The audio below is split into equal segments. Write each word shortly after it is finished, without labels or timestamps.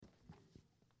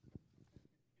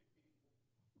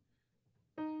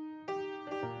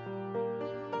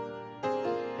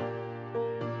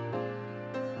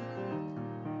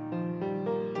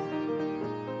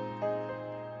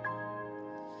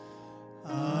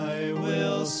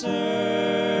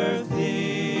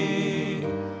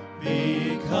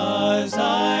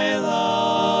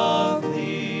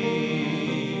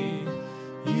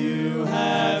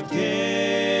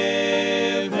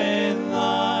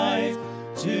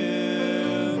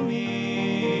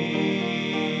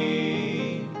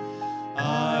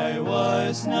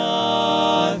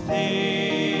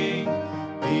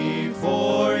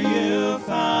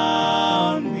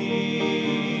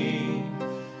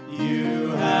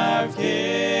have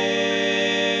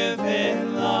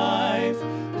given life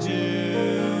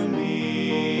to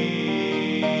me.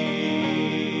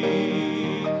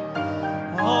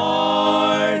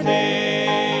 Heartache,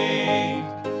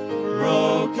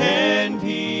 broken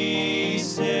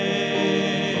pieces,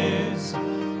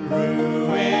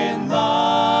 ruined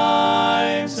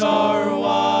lives are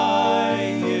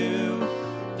why you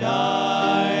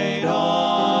died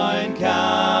on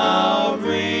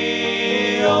Calvary.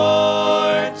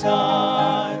 Your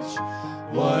touch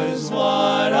was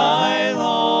what I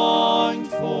longed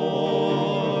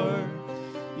for.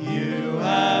 You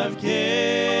have given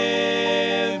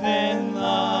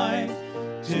life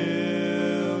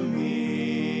to me.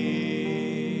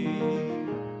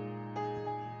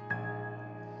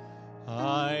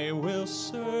 I will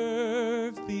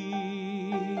serve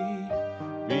thee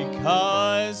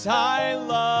because I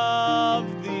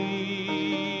love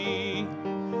thee.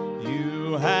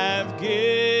 You have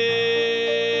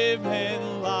given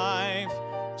life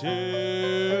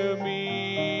to me.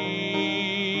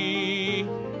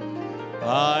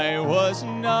 I was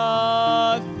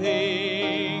nothing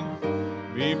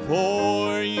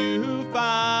before you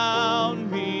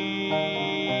found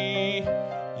me.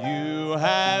 You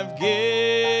have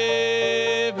given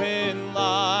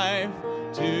life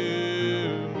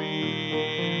to me.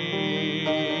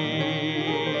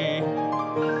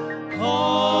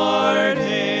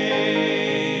 Heartache,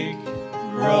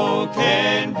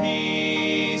 broken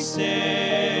pieces,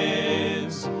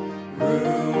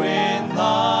 ruined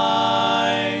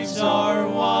lives are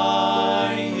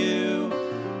why you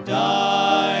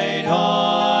died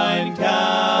on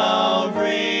Calvary.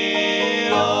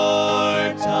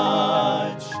 Your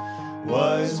touch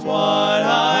was what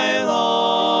I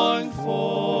longed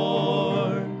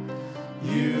for.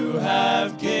 You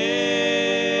have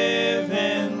given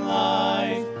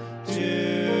life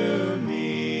to me.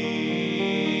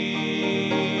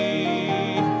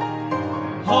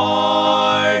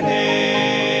 Heartache,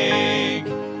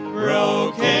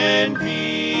 broken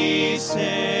pieces,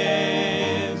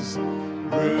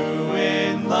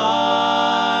 ruined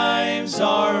lives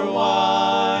are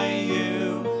why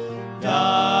you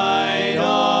died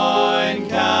on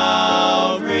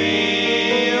Calvary.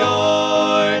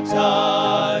 Your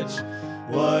touch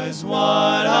was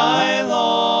what I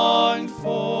longed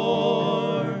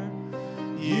for.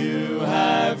 You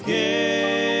have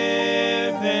given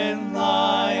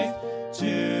life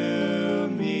to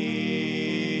me.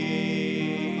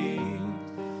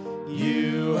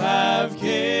 You have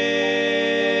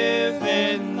given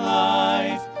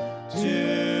life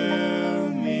to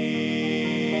me.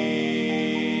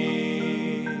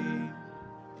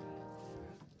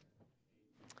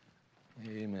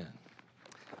 Amen.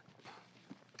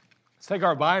 Let's take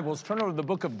our Bibles, turn over to the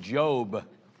book of Job,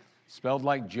 spelled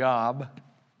like job.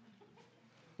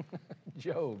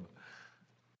 Job.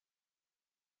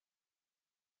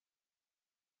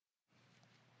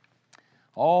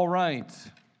 All right,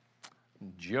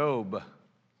 Job.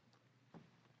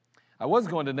 I was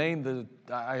going to name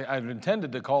I've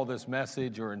intended to call this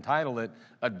message or entitle it,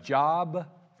 A Job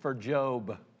for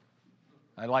Job.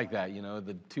 I like that,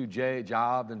 the two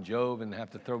Job and Job, and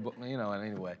have to throw, and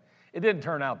anyway. It didn't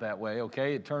turn out that way,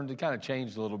 okay? It kind of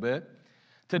changed a little bit.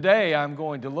 Today, we're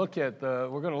going to look at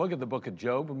the book of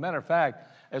Job. As a matter of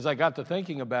fact, as I got to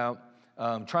thinking about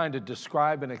trying to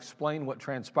describe and explain what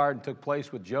transpired and took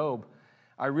place with Job,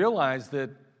 I realized that,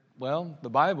 the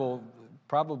Bible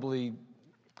probably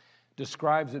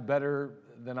describes it better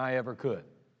than I ever could.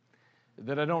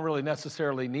 That I don't really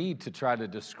necessarily need to try to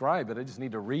describe it. I just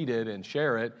need to read it and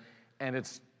share it, and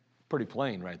it's pretty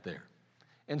plain right there.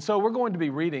 And so we're going to be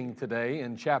reading today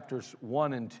in chapters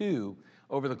 1 and 2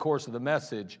 over the course of the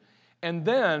message. And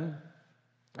then,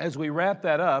 as we wrap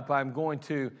that up, I want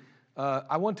to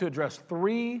address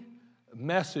 3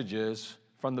 messages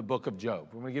from the book of Job.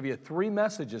 We're going to give you 3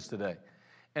 messages today.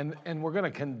 And we're going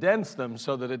to condense them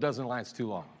so that it doesn't last too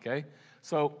long, okay?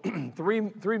 So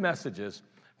three messages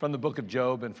from the book of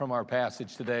Job and from our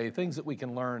passage today, things that we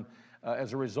can learn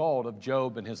as a result of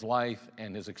Job and his life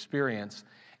and his experience.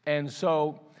 And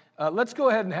so let's go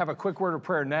ahead and have a quick word of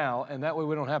prayer now, and that way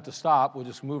we don't have to stop. We'll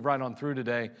just move right on through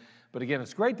today. But again,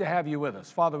 it's great to have you with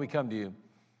us. Father, we come to you.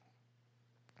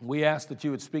 We ask that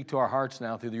you would speak to our hearts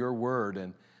now through your word,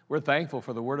 and we're thankful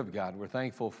for the word of God. We're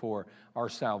thankful for our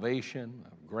salvation.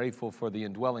 I'm grateful for the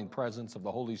indwelling presence of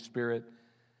the Holy Spirit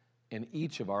in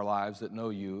each of our lives that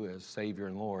know you as Savior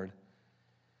and Lord.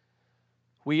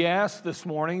 We ask this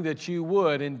morning that you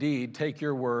would indeed take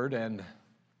your word and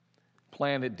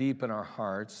plant it deep in our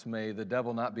hearts. May the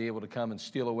devil not be able to come and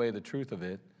steal away the truth of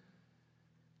it.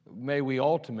 may we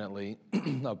ultimately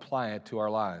apply it to our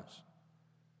lives.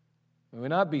 May we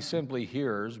not be simply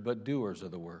hearers, but doers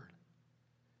of the word.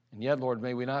 And yet, Lord,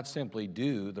 may we not simply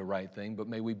do the right thing, but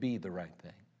may we be the right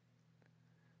thing.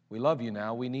 We love you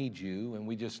now, we need you, and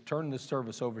we just turn this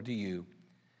service over to you,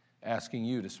 asking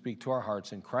you to speak to our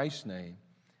hearts in Christ's name.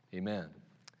 Amen.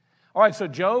 All right, so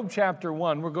Job chapter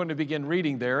 1, we're going to begin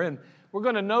reading there, and we're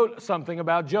going to note something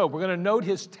about Job. We're going to note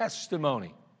his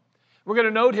testimony. We're going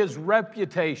to note his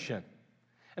reputation.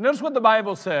 And notice what the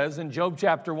Bible says in Job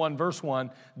chapter 1, verse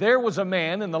 1. There was a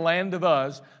man in the land of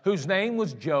Uz whose name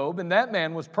was Job, and that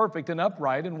man was perfect and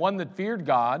upright, and one that feared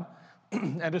God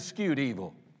and eschewed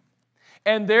evil.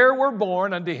 And there were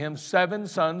born unto him 7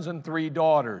 sons and 3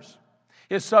 daughters.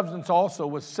 His substance also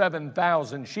was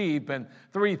 7,000 sheep and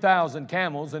 3,000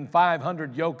 camels and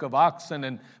 500 yoke of oxen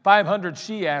and 500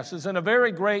 she-asses and a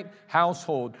very great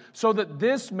household, so that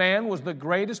this man was the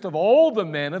greatest of all the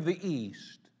men of the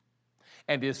east.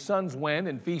 And his sons went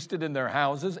and feasted in their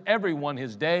houses, every one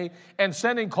his day, and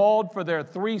sent and called for their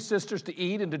 3 sisters to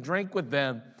eat and to drink with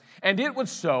them. And it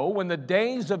was so, when the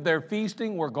days of their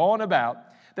feasting were gone about,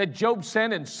 that Job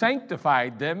sent and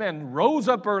sanctified them and rose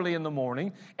up early in the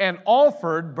morning and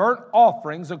offered burnt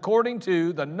offerings according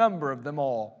to the number of them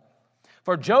all.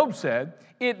 For Job said,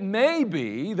 "It may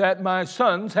be that my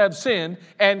sons have sinned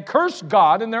and cursed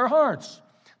God in their hearts."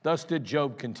 Thus did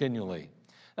Job continually.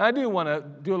 Now, I do want to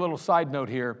do a little side note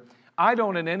here. I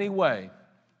don't in any way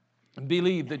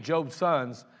believe that Job's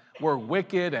sons were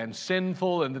wicked and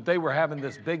sinful and that they were having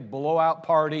this big blowout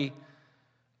party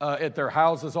at their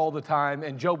houses all the time,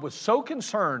 and Job was so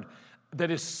concerned that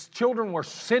his children were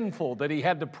sinful that he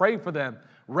had to pray for them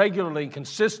regularly and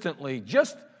consistently.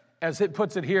 Just as it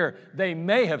puts it here, they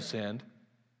may have sinned.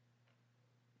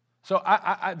 So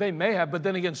they may have, but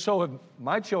then again, so have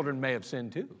my children may have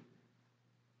sinned too.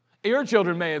 Your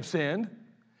children may have sinned.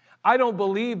 I don't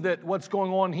believe that what's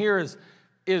going on here is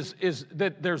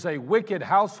that there's a wicked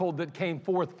household that came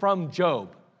forth from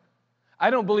Job. I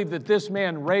don't believe that this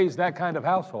man raised that kind of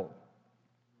household.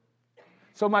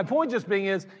 So my point just being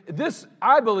is,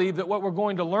 I believe that what we're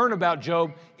going to learn about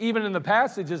Job, even in the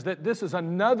passage, is that this is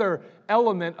another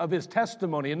element of his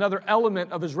testimony, another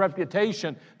element of his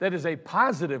reputation that is a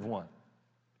positive one.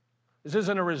 This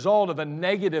isn't a result of a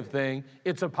negative thing,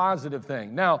 it's a positive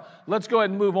thing. Now, let's go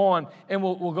ahead and move on, and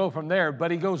we'll go from there.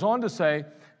 But he goes on to say,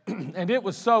 and it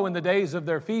was so in the days of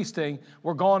their feasting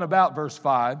were gone about, verse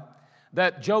 5,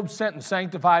 that Job sent and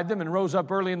sanctified them and rose up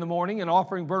early in the morning and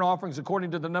offering burnt offerings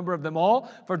according to the number of them all.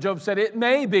 For Job said, "It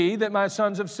may be that my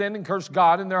sons have sinned and cursed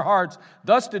God in their hearts."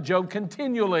 Thus did Job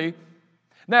continually.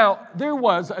 Now, there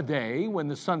was a day when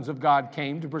the sons of God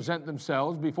came to present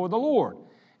themselves before the Lord,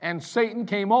 and Satan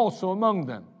came also among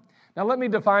them. Now, let me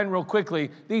define real quickly.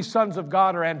 These sons of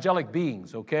God are angelic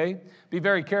beings, okay? Be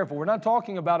very careful. We're not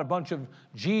talking about a bunch of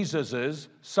Jesus's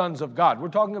sons of God. We're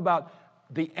talking about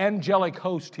the angelic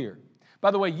host here. By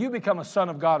the way, you become a son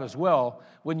of God as well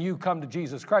when you come to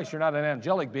Jesus Christ. You're not an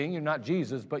angelic being, you're not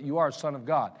Jesus, but you are a son of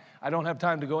God. I don't have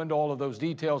time to go into all of those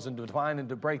details and to define and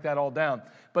to break that all down.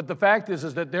 But the fact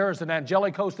is that there is an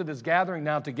angelic host that is gathering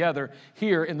now together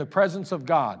here in the presence of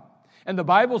God. And the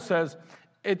Bible says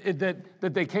that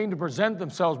they came to present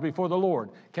themselves before the Lord.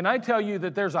 Can I tell you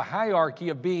that there's a hierarchy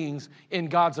of beings in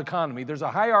God's economy? There's a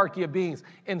hierarchy of beings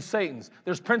in Satan's.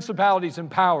 There's principalities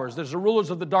and powers. There's the rulers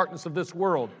of the darkness of this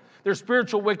world. There's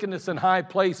spiritual wickedness in high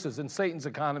places in Satan's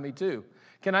economy too.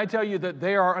 Can I tell you that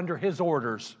they are under his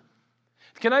orders?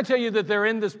 Can I tell you that they're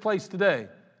in this place today?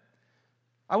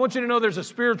 I want you to know there's a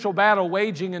spiritual battle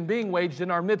waging and being waged in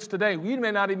our midst today. You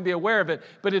may not even be aware of it,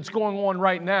 but it's going on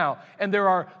right now. And there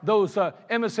are those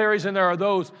emissaries and there are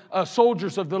those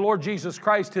soldiers of the Lord Jesus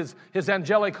Christ, his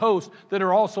angelic host, that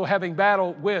are also having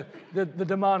battle with the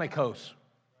demonic hosts.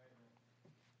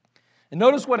 And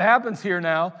notice what happens here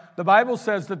now. The Bible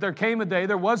says that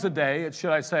there was a day,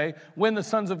 should I say, when the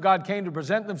sons of God came to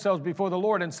present themselves before the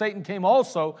Lord, and Satan came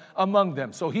also among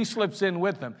them. So he slips in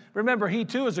with them. Remember, he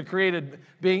too is a created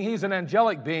being. He's an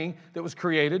angelic being that was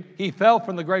created. He fell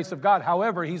from the grace of God.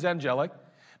 However, he's angelic.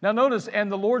 Now notice, and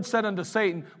the Lord said unto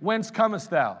Satan, "Whence comest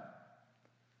thou?"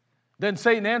 Then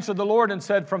Satan answered the Lord and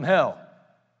said, "From hell."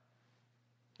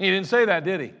 He didn't say that,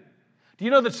 did he? Do you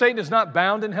know that Satan is not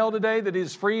bound in hell today, that he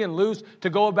is free and loose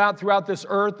to go about throughout this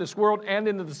earth, this world, and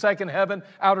into the second heaven,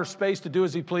 outer space, to do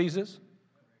as he pleases?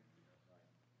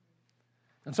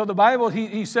 And so the Bible,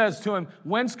 he says to him,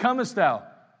 "Whence comest thou?"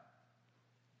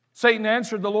 Satan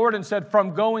answered the Lord and said,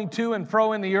 "From going to and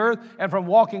fro in the earth, and from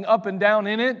walking up and down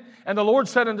in it." And the Lord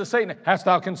said unto Satan, "Hast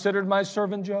thou considered my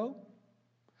servant Job?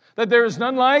 That there is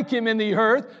none like him in the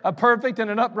earth, a perfect and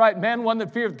an upright man, one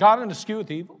that feareth God and escheweth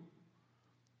evil."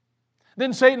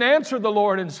 Then Satan answered the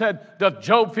Lord and said, Doth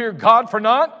Job fear God for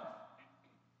naught?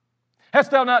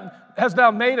 Hast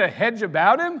thou made a hedge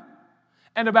about him,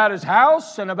 and about his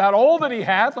house, and about all that he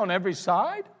hath on every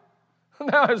side?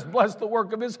 Thou hast blessed the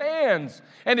work of his hands,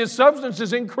 and his substance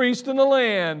is increased in the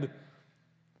land.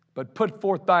 But put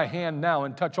forth thy hand now,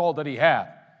 and touch all that he hath.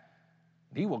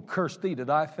 He will curse thee to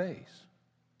thy face.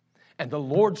 And the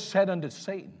Lord said unto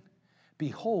Satan,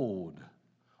 Behold,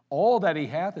 all that he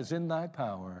hath is in thy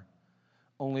power,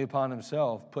 only upon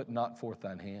himself put not forth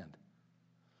thine hand.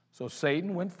 So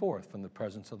Satan went forth from the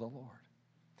presence of the Lord.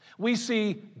 We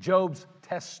see Job's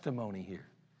testimony here.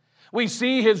 We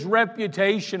see his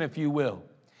reputation, if you will.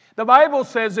 The Bible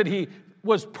says that he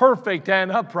was perfect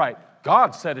and upright.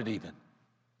 God said it even.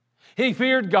 He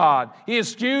feared God. He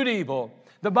eschewed evil.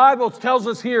 The Bible tells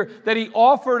us here that he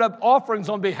offered up offerings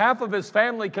on behalf of his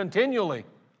family continually.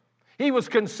 He was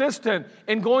consistent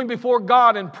in going before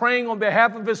God and praying on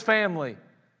behalf of his family.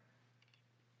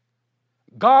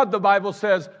 God, the Bible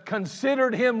says,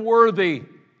 considered him worthy.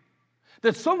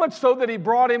 That so much so that he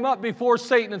brought him up before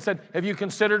Satan and said, Have you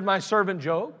considered my servant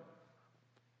Job?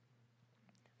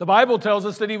 The Bible tells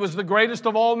us that he was the greatest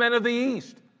of all men of the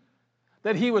East.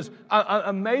 That he was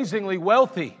amazingly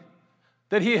wealthy.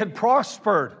 That he had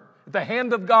prospered at the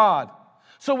hand of God.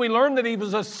 So we learn that he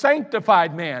was a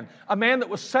sanctified man, a man that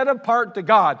was set apart to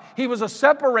God. He was a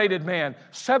separated man,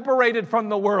 separated from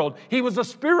the world. He was a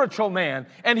spiritual man,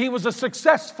 and he was a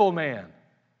successful man.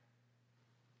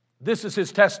 This is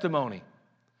his testimony.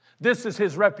 This is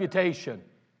his reputation.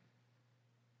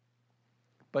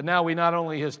 But now we not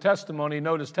only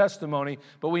note his testimony,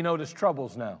 but we note his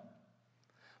troubles now.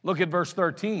 Look at verse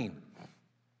 13.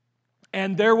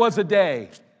 And there was a day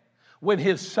when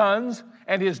his sons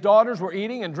and his daughters were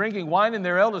eating and drinking wine in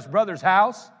their eldest brother's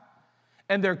house.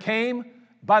 And there came,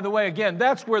 by the way, again,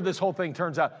 that's where this whole thing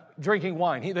turns out, drinking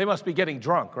wine. They must be getting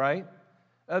drunk, right?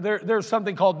 There's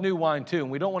something called new wine too, and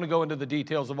we don't want to go into the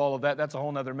details of all of that. That's a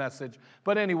whole other message.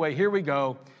 But anyway, here we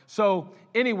go. So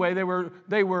anyway,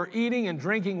 they were eating and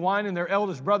drinking wine in their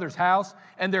eldest brother's house,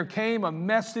 and there came a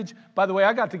message. By the way,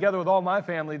 I got together with all my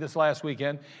family this last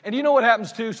weekend, and you know what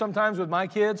happens too sometimes with my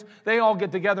kids? They all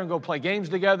get together and go play games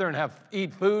together and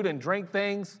eat food and drink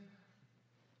things.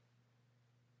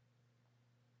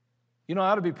 You know,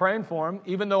 I ought to be praying for them,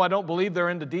 even though I don't believe they're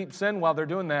into deep sin while they're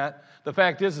doing that. The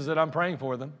fact is that I'm praying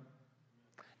for them.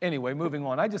 Anyway, moving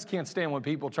on. I just can't stand when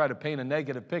people try to paint a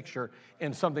negative picture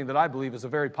in something that I believe is a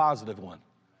very positive one.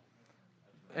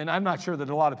 And I'm not sure that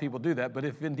a lot of people do that, but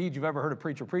if indeed you've ever heard a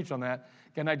preacher preach on that,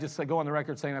 can I just go on the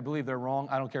record saying I believe they're wrong?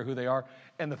 I don't care who they are.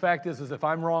 And the fact is if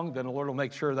I'm wrong, then the Lord will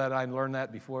make sure that I learn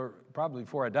that probably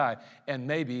before I die. And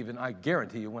maybe even, I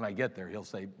guarantee you, when I get there, he'll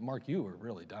say, Mark, you were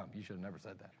really dumb. You should have never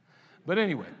said that. But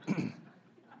anyway,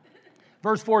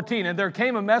 verse 14, and there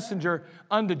came a messenger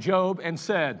unto Job and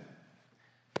said,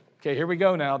 okay, here we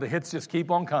go now. The hits just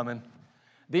keep on coming.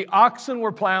 The oxen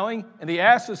were plowing, and the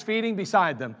asses feeding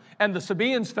beside them. And the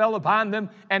Sabaeans fell upon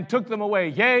them and took them away.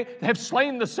 Yea, they have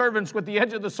slain the servants with the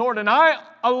edge of the sword, and I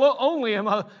only am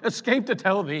escaped to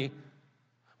tell thee.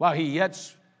 While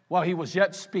he was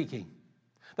yet speaking,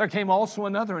 there came also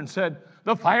another and said,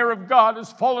 The fire of God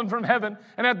is fallen from heaven,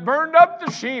 and hath burned up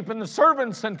the sheep and the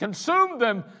servants, and consumed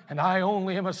them, and I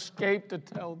only am escaped to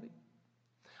tell thee.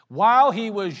 While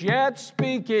he was yet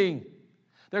speaking,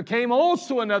 there came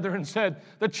also another and said,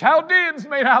 The Chaldeans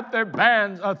made out their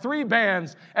bands, 3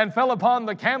 bands, and fell upon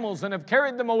the camels, and have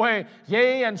carried them away,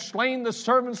 yea, and slain the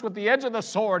servants with the edge of the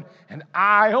sword, and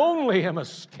I only am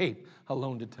escaped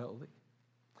alone to tell thee.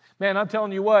 Man, I'm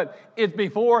telling you what, it's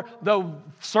before the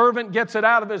servant gets it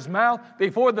out of his mouth,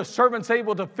 before the servant's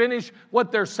able to finish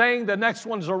what they're saying, the next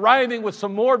one's arriving with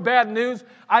some more bad news.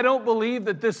 I don't believe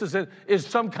that this is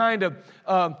some kind of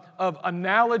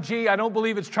analogy. I don't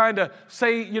believe it's trying to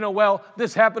say, well,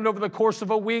 this happened over the course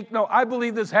of a week. No, I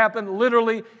believe this happened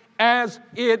literally as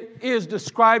it is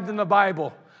described in the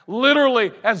Bible.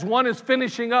 Literally, as one is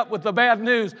finishing up with the bad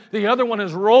news, the other one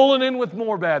is rolling in with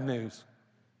more bad news.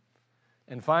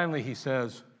 And finally, he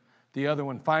says, the other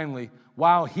one,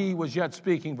 while he was yet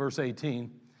speaking, verse 18,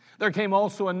 there came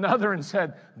also another and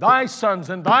said, Thy sons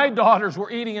and thy daughters were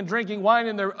eating and drinking wine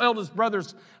in their eldest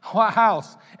brother's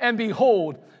house. And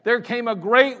behold, there came a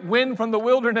great wind from the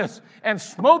wilderness and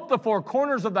smote the 4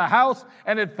 corners of the house,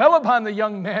 and it fell upon the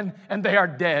young men, and they are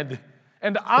dead.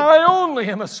 And I only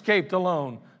am escaped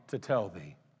alone to tell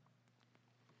thee.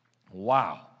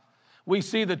 Wow. We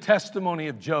see the testimony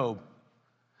of Job.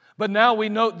 But now we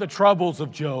note the troubles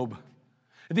of Job.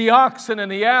 The oxen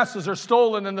and the asses are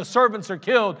stolen and the servants are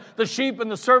killed. The sheep and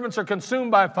the servants are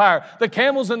consumed by fire. The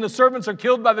camels and the servants are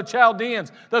killed by the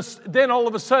Chaldeans. Then all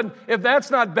of a sudden, if that's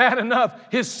not bad enough,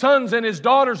 his sons and his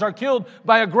daughters are killed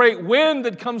by a great wind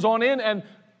that comes on in and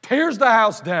tears the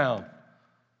house down.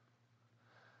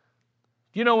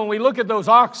 You know, when we look at those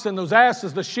oxen, those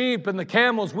asses, the sheep and the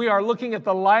camels, we are looking at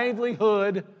the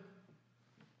livelihood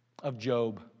of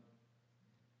Job.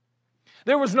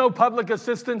 There was no public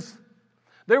assistance.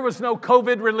 There was no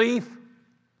COVID relief.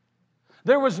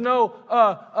 There was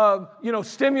no,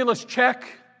 stimulus check.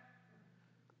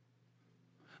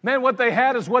 Man, what they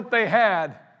had is what they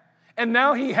had. And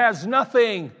now he has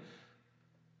nothing.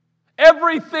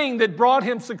 Everything that brought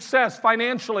him success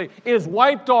financially is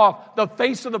wiped off the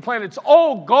face of the planet. It's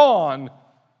all gone.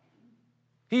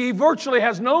 He virtually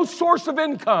has no source of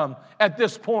income at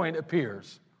this point, it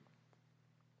appears.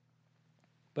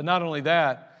 But not only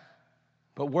that,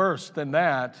 but worse than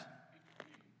that,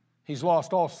 he's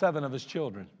lost all 7 of his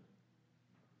children.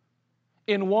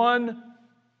 In one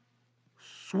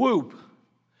swoop,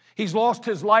 he's lost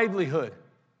his livelihood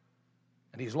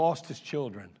and he's lost his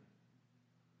children.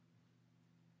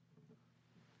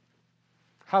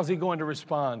 How's he going to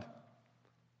respond?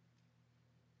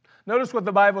 Notice what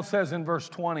the Bible says in verse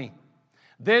 20.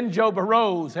 Then Job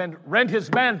arose and rent his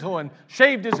mantle and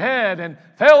shaved his head and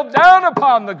fell down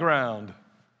upon the ground.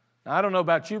 Now, I don't know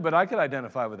about you, but I could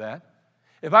identify with that.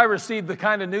 If I received the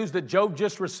kind of news that Job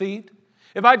just received,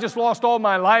 if I just lost all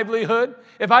my livelihood,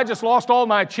 if I just lost all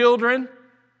my children,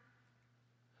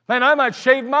 man, I might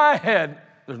shave my head.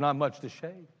 There's not much to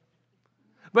shave.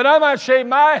 But I might shave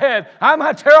my head. I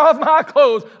might tear off my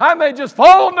clothes. I may just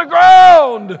fall on the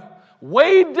ground,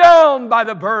 weighed down by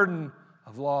the burden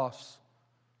of loss,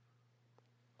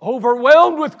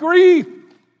 overwhelmed with grief.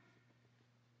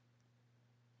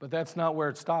 But that's not where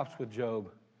it stops with Job.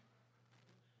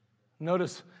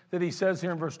 Notice that he says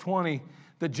here in verse 20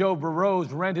 that Job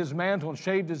arose, rent his mantle, and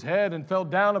shaved his head, and fell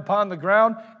down upon the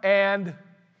ground and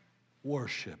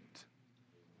worshiped.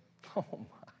 Oh my.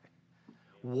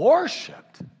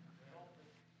 Worshiped.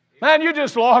 Man, you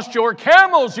just lost your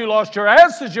camels, you lost your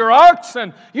asses, your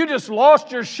oxen, you just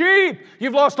lost your sheep,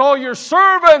 you've lost all your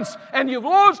servants, and you've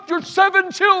lost your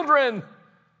 7 children.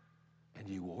 And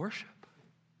you worship.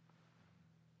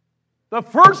 The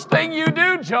first thing you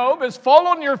do, Job, is fall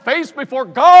on your face before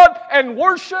God and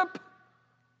worship.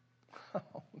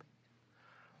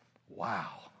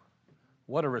 Wow.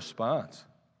 What a response.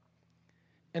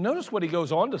 And notice what he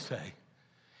goes on to say.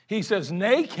 He says,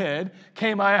 naked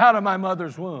came I out of my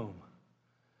mother's womb.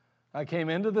 I came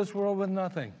into this world with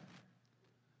nothing.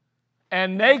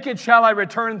 And naked shall I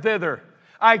return thither.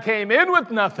 I came in with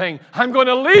nothing. I'm going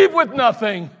to leave with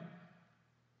nothing.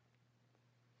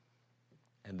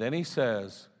 And then he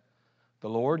says, the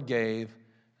Lord gave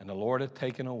and the Lord hath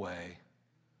taken away.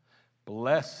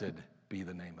 Blessed be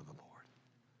the name of the Lord.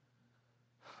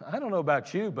 I don't know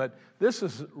about you, but this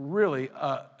is really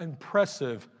an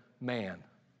impressive man.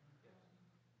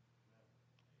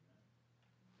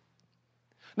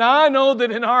 Now, I know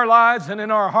that in our lives and in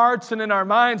our hearts and in our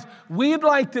minds, we'd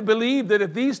like to believe that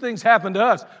if these things happen to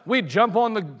us, we'd jump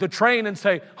on the train and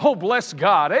say, oh, bless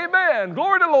God, amen,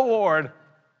 glory to the Lord.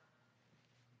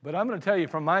 But I'm going to tell you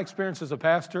from my experience as a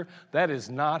pastor, that is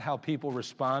not how people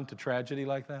respond to tragedy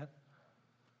like that.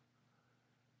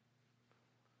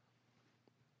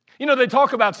 You know, they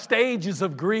talk about stages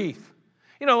of grief.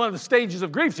 You know, one of the stages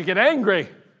of grief is you get angry.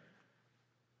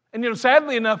 And, you know,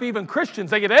 sadly enough, even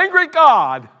Christians, they get angry at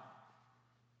God.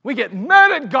 We get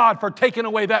mad at God for taking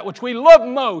away that which we love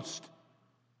most.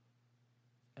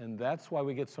 And that's why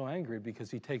we get so angry, because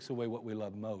He takes away what we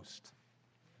love most.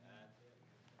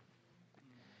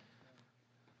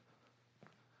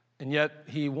 And yet,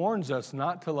 He warns us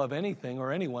not to love anything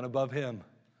or anyone above Him.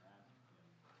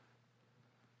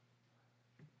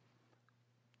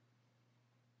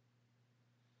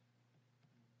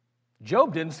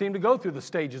 Job didn't seem to go through the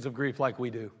stages of grief like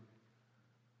we do.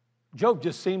 Job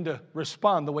just seemed to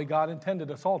respond the way God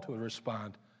intended us all to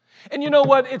respond. And you know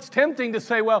what? It's tempting to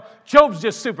say, well, Job's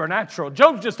just supernatural.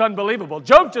 Job's just unbelievable.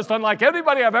 Job's just unlike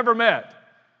everybody I've ever met.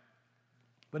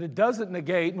 But it doesn't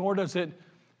negate, nor does it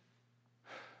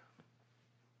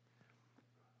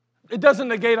doesn't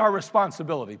negate our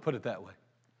responsibility, put it that way.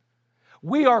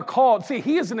 We are called. See,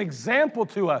 he is an example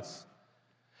to us.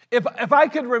 If I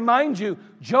could remind you,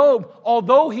 Job,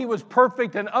 although he was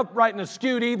perfect and upright and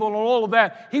eschewed evil and all of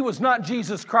that, he was not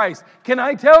Jesus Christ. Can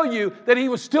I tell you that he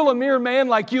was still a mere man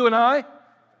like you and I?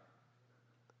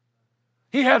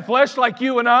 He had flesh like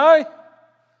you and I.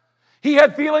 He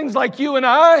had feelings like you and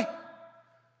I.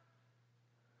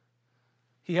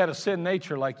 He had a sin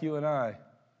nature like you and I.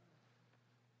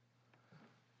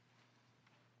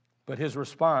 But his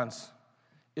response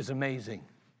is amazing.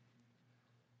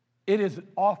 It is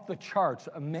off the charts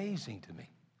amazing to me.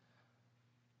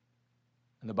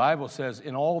 And the Bible says,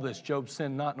 in all this, Job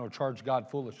sinned not nor charged God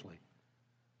foolishly.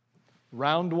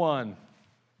 Round one.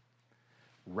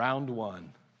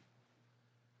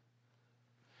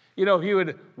 You know, if you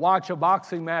would watch a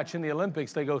boxing match in the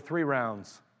Olympics, they go 3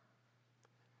 rounds.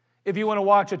 If you want to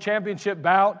watch a championship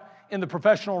bout in the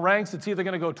professional ranks, it's either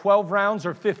going to go 12 rounds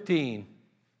or 15.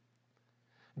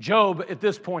 Job, at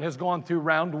this point, has gone through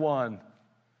round 1,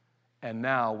 and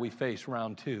now we face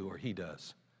round 2, or he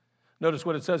does. Notice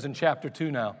what it says in chapter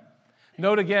 2 now.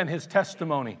 Note again his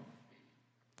testimony.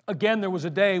 Again, there was a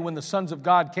day when the sons of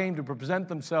God came to present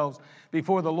themselves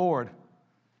before the Lord.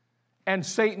 And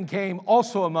Satan came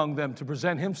also among them to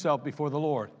present himself before the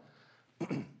Lord.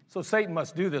 So Satan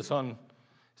must do this it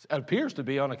appears to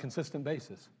be on a consistent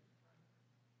basis.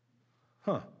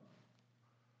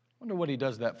 Wonder what he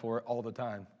does that for all the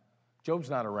time. Job's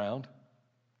not around.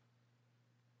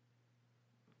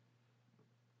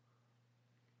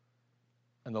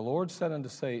 And the Lord said unto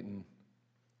Satan,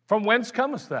 From whence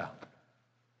comest thou?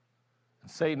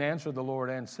 And Satan answered the Lord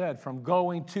and said, From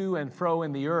going to and fro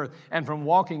in the earth, and from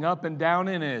walking up and down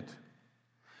in it.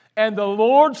 And the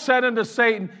Lord said unto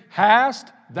Satan,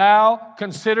 Hast thou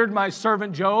considered my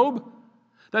servant Job,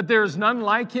 that there is none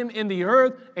like him in the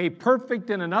earth, a perfect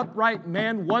and an upright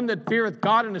man, one that feareth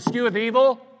God and escheweth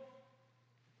evil?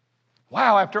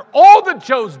 Wow, after all that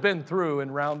Job's been through in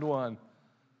round 1,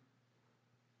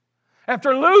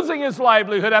 after losing his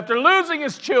livelihood, after losing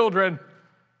his children,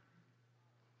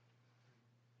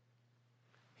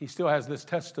 he still has this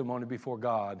testimony before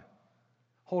God.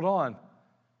 Hold on.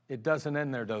 It doesn't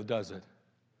end there, though, does it?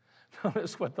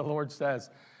 Notice what the Lord says.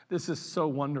 This is so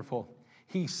wonderful.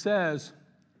 He says,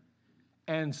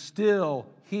 And still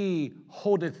he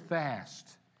holdeth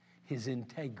fast his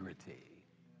integrity.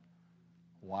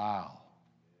 Wow.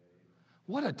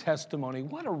 What a testimony.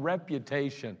 What a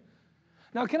reputation.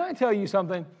 Now, can I tell you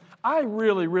something? I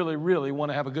really, really, really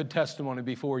want to have a good testimony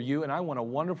before you, and I want a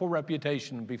wonderful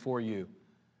reputation before you.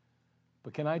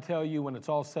 But can I tell you, when it's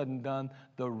all said and done,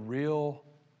 the real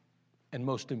and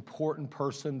most important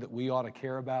person that we ought to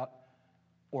care about,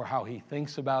 or how he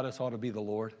thinks about us, ought to be the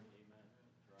Lord?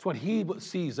 It's what he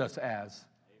sees us as.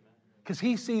 Because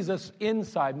he sees us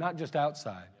inside, not just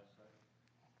outside.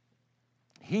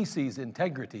 He sees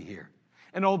integrity here.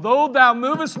 And although thou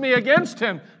movest me against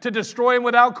him to destroy him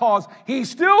without cause, he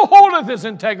still holdeth his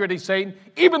integrity, Satan,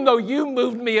 even though you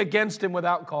moved me against him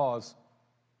without cause.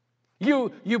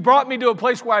 You brought me to a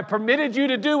place where I permitted you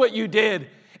to do what you did.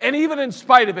 And even in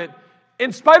spite of it,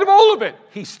 in spite of all of it,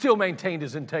 he still maintained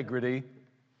his integrity.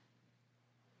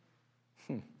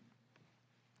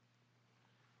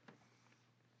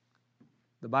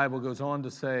 The Bible goes on to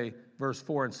say, verse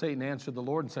 4, And Satan answered the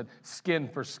Lord and said, Skin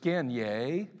for skin,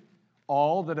 yea,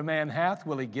 all that a man hath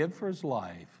will he give for his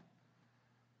life.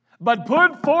 But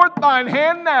put forth thine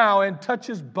hand now, and touch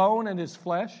his bone and his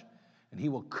flesh, and he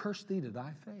will curse thee to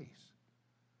thy face.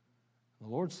 The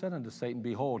Lord said unto Satan,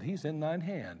 Behold, he's in thine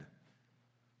hand,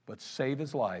 but save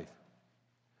his life.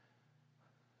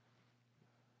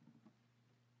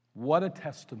 What a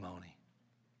testimony.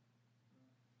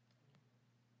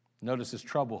 Notice his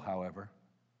trouble, however.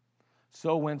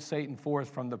 So went Satan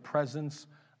forth from the presence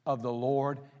of the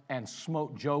Lord and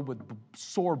smote Job with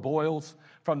sore boils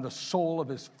from the sole of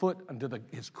his foot unto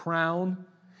his crown.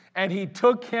 And he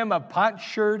took him a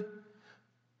potsherd.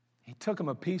 He took him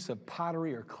a piece of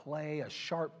pottery or clay, a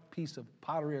sharp piece of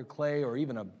pottery or clay, or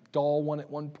even a dull one at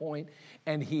one point.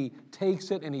 And he takes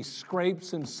it and he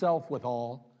scrapes himself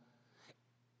withal.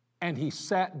 And he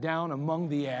sat down among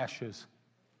the ashes.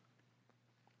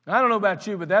 I don't know about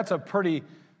you, but that's a pretty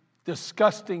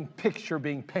disgusting picture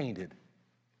being painted.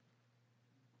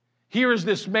 Here is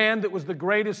this man that was the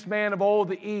greatest man of all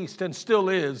the East and still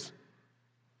is.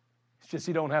 It's just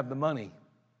he don't have the money,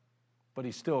 but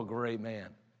he's still a great man.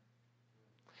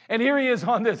 And here he is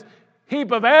on this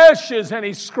heap of ashes, and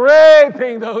he's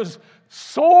scraping those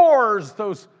sores, I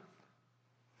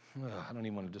don't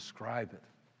even want to describe it.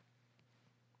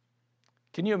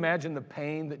 Can you imagine the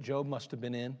pain that Job must have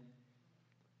been in?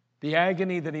 The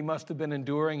agony that he must have been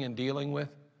enduring and dealing with?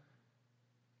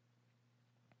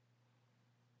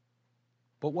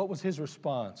 But what was his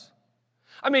response?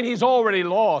 I mean, he's already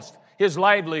lost his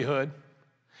livelihood,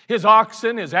 his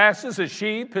oxen, his asses, his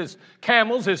sheep, his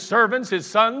camels, his servants, his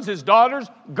sons, his daughters,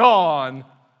 gone.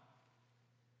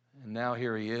 And now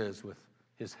here he is with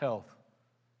his health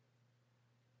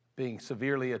being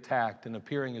severely attacked and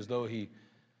appearing as though he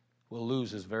will lose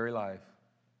his very life.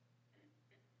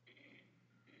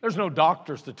 There's no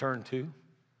doctors to turn to,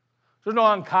 There's no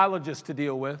oncologist to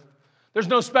deal with. There's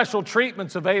no special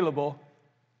treatments available.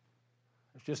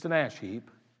 There's just an ash heap.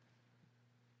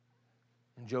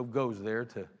 And Job goes there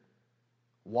to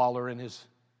waller in his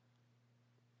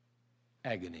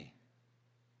agony.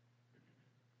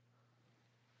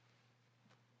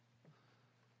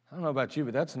 I don't know about you,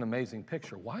 but that's an amazing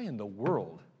picture. Why in the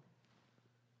world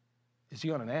is he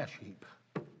on an ash heap?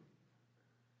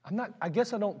 I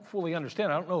guess I don't fully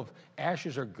understand. I don't know if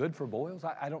ashes are good for boils.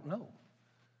 I don't know.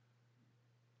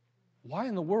 Why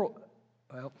in the world?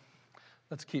 Well,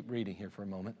 let's keep reading here for a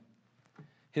moment.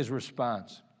 His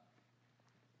response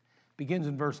begins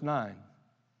in verse 9.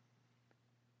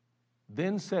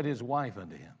 Then said his wife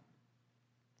unto him,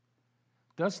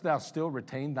 dost thou still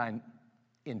retain thine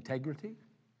integrity?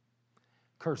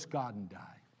 Curse God and die.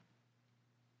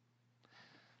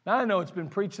 Now, I know it's been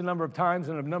preached a number of times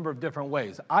in a number of different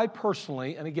ways. I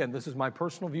personally, and again, this is my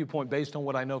personal viewpoint based on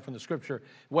what I know from the Scripture,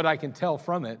 what I can tell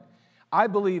from it, I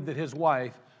believe that his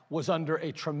wife was under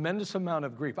a tremendous amount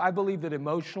of grief. I believe that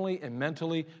emotionally and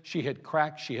mentally she had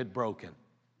cracked, she had broken.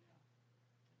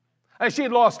 As she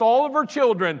had lost all of her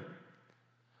children,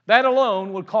 that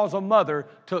alone would cause a mother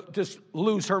to just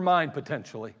lose her mind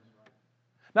potentially.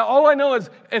 Now, all I know is,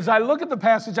 as I look at the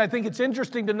passage, I think it's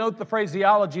interesting to note the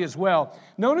phraseology as well.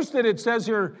 Notice that it says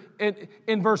here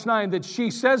in verse 9 that she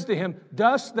says to him,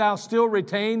 dost thou still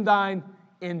retain thine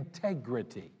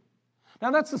integrity?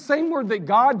 Now, that's the same word that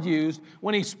God used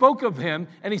when he spoke of him,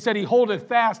 and he said he holdeth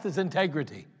fast his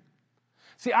integrity.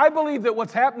 See, I believe that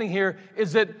what's happening here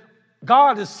is that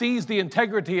God has seized the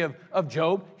integrity of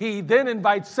Job. He then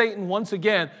invites Satan once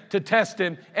again to test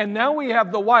him. And now we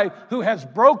have the wife who has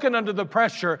broken under the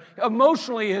pressure,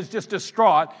 emotionally is just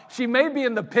distraught. She may be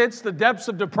in the pits, the depths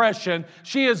of depression.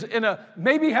 She is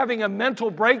maybe having a mental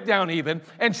breakdown even.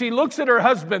 And she looks at her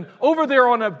husband over there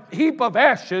on a heap of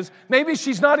ashes. Maybe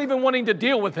she's not even wanting to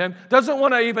deal with him, doesn't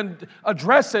want to even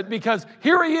address it because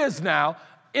here he is now.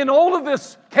 In all of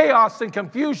this chaos and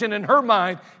confusion in her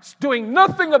mind, doing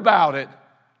nothing about it,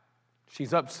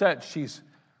 she's upset. She's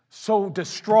so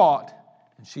distraught.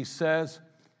 And she says,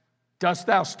 dost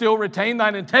thou still retain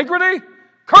thine integrity?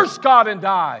 Curse God and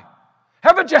die.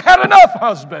 Haven't you had enough,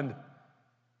 husband?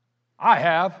 I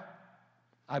have.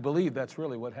 I believe that's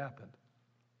really what happened.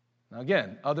 Now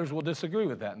again, others will disagree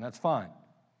with that, and that's fine.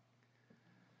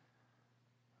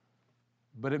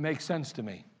 But it makes sense to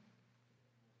me.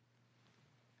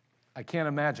 I can't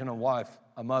imagine a wife,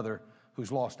 a mother,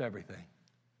 who's lost everything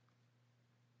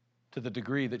to the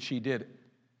degree that she did,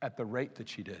 at the rate that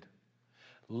she did.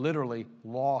 Literally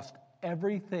lost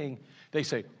everything. They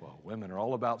say, well, women are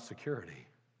all about security.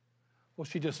 Well,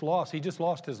 he just lost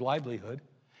his livelihood.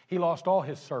 He lost all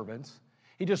his servants.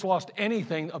 He just lost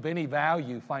anything of any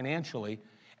value financially.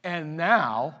 And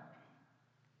now,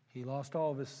 he lost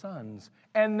all of his sons.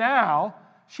 And now,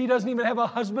 she doesn't even have a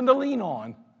husband to lean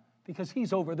on, because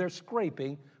he's over there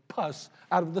scraping pus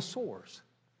out of the sores.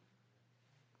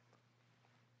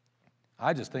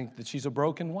 I just think that she's a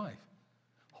broken wife.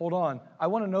 Hold on. I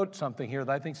want to note something here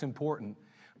that I think is important.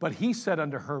 But he said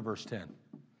unto her, verse 10,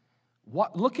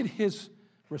 look at his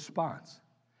response.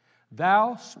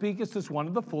 Thou speakest as one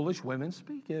of the foolish women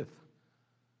speaketh.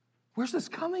 Where's this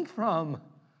coming from?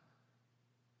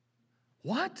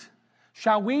 What?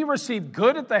 Shall we receive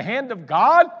good at the hand of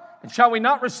God? And shall we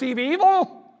not receive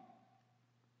evil?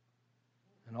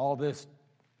 And all this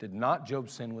did not Job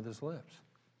sin with his lips.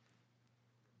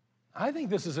 I think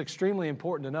this is extremely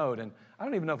important to note, and I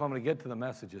don't even know if I'm going to get to the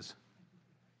messages.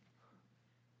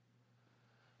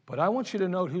 But I want you to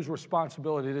note whose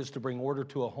responsibility it is to bring order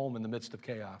to a home in the midst of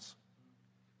chaos.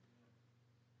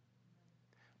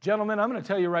 Gentlemen, I'm going to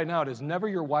tell you right now, it is never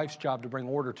your wife's job to bring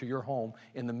order to your home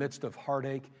in the midst of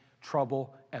heartache,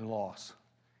 trouble, and loss.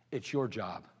 It's your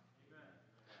job.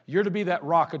 You're to be that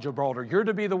rock of Gibraltar. You're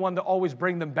to be the one to always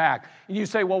bring them back. And you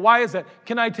say, well, why is that?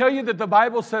 Can I tell you that the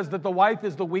Bible says that the wife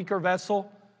is the weaker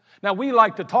vessel? Now, we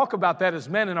like to talk about that as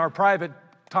men in our private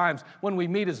times when we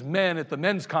meet as men at the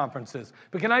men's conferences.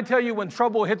 But can I tell you, when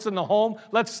trouble hits in the home,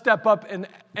 let's step up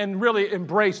and really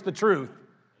embrace the truth.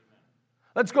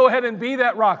 Let's go ahead and be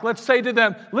that rock. Let's say to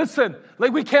them, listen,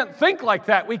 we can't think like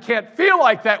that. We can't feel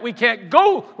like that. We can't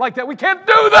go like that. We can't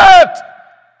do that.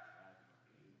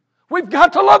 We've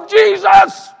got to love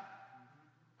Jesus.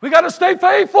 We got to stay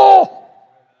faithful.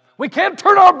 We can't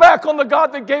turn our back on the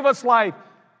God that gave us life.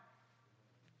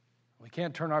 We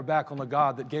can't turn our back on the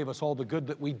God that gave us all the good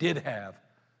that we did have.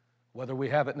 Whether we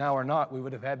have it now or not, we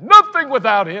would have had nothing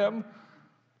without Him.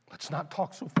 Let's not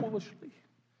talk so foolishly.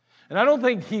 And I don't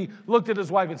think he looked at his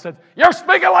wife and said, you're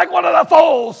speaking like one of the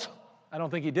fools. I don't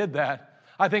think he did that.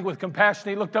 I think with compassion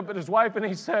he looked up at his wife and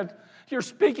he said, You're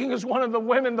speaking as one of the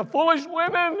women, the foolish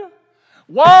women.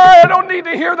 Why? I don't need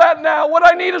to hear that now. What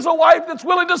I need is a wife that's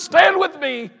willing to stand with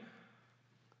me.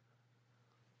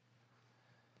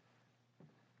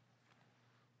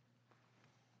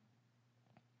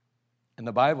 And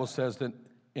the Bible says that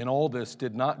in all this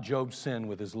did not Job sin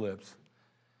with his lips.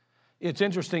 It's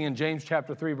interesting in James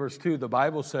chapter 3, verse 2, the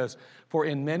Bible says, for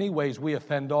in many ways we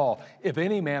offend all. If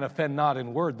any man offend not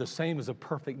in word, the same is a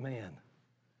perfect man,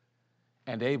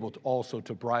 and able to also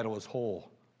to bridle his whole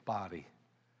body.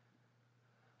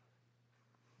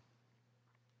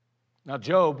 Now,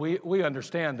 Job, we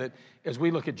understand that as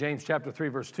we look at James chapter 3,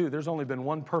 verse 2, there's only been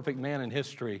one perfect man in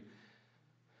history.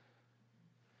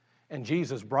 And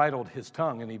Jesus bridled his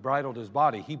tongue and he bridled his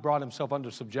body. He brought himself under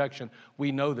subjection.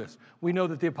 We know this. We know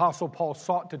that the Apostle Paul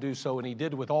sought to do so, and he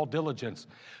did with all diligence.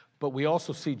 But we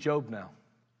also see Job now.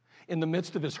 In the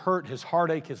midst of his hurt, his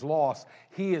heartache, his loss,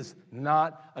 he is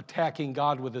not attacking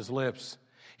God with his lips.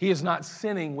 He is not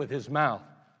sinning with his mouth.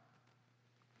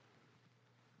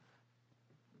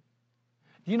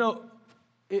 You know,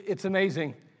 it's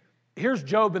amazing. Here's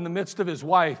Job in the midst of his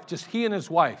wife, just he and his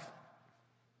wife.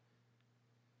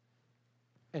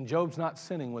 And Job's not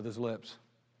sinning with his lips.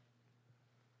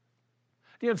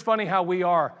 You know, it's funny how we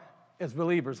are as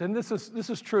believers, and this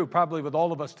is true probably with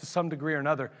all of us to some degree or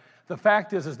another. The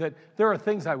fact is that there are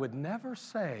things I would never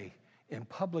say in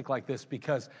public like this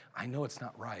because I know it's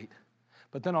not right.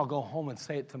 But then I'll go home and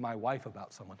say it to my wife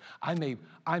about someone. I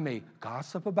may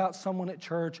gossip about someone at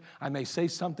church. I may say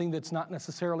something that's not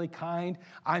necessarily kind.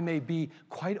 I may be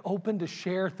quite open to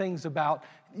share things about,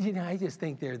 I just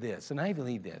think they're this, and I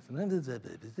believe this.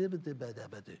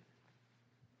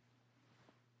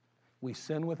 We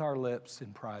sin with our lips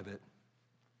in private,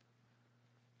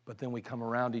 but then we come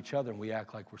around each other and we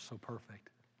act like we're so perfect.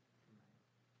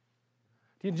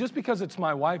 Just because it's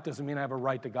my wife doesn't mean I have a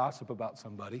right to gossip about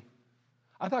somebody.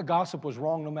 I thought gossip was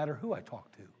wrong no matter who I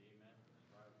talked to.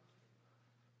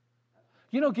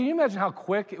 You know, can you imagine how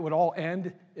quick it would all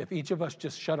end if each of us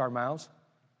just shut our mouths?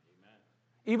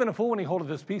 Even a fool when he holdeth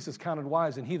his peace is counted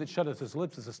wise, and he that shutteth his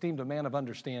lips is esteemed a man of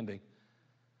understanding.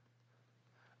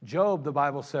 Job, the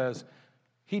Bible says,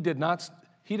 he did not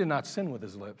sin with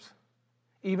his lips,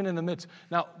 even in the midst.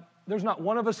 Now, there's not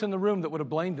one of us in the room that would have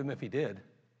blamed him if he did.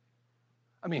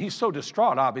 I mean, he's so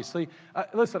distraught, obviously.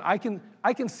 Listen, I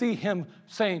can see him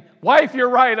saying, wife, you're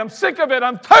right. I'm sick of it.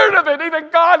 I'm tired of it. Even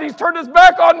God, he's turned his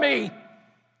back on me.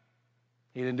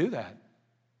 He didn't do that.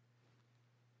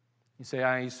 You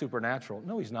say, he's supernatural.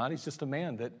 No, he's not. He's just a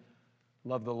man that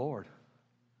loved the Lord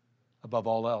above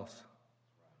all else.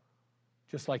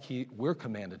 Just like we're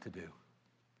commanded to do.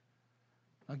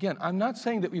 Again, I'm not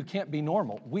saying that you can't be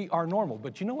normal. We are normal.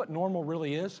 But you know what normal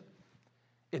really is?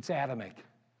 It's Adamic.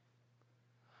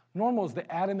 Normal is the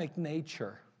Adamic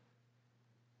nature.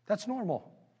 That's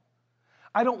normal.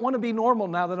 I don't want to be normal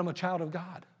now that I'm a child of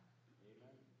God.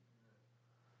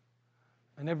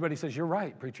 And everybody says, you're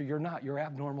right, preacher, you're not. You're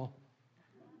abnormal.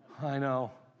 I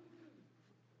know.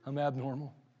 I'm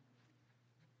abnormal.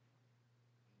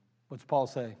 What's Paul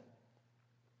say?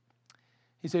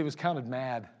 He said he was counted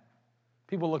mad.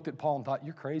 People looked at Paul and thought,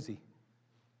 you're crazy.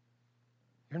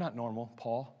 You're not normal,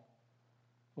 Paul.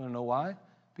 You want to know why?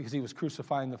 Because he was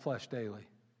crucifying the flesh daily.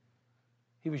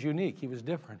 He was unique. He was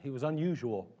different. He was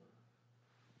unusual.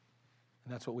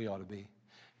 And that's what we ought to be.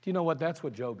 Do you know what? That's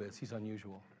what Job is. He's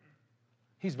unusual.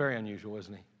 He's very unusual,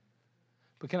 isn't he?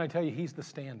 But can I tell you, he's the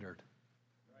standard.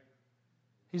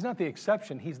 He's not the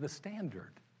exception. He's the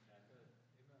standard.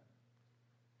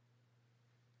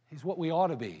 He's what we ought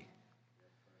to be.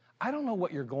 I don't know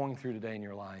what you're going through today in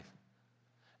your life.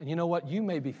 And you know what? You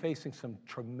may be facing some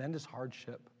tremendous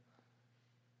hardship.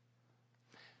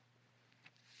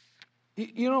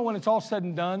 You know, when it's all said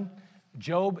and done,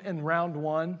 Job in round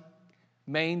one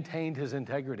maintained his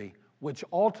integrity, which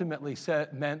ultimately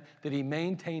meant that he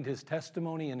maintained his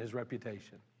testimony and his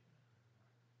reputation.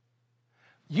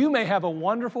 You may have a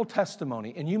wonderful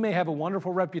testimony and you may have a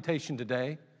wonderful reputation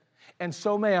today, and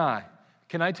so may I.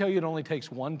 Can I tell you it only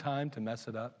takes one time to mess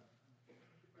it up?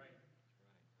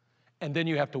 And then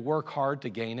you have to work hard to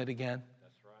gain it again?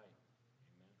 That's right.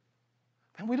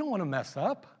 And we don't want to mess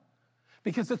up.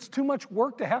 Because it's too much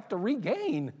work to have to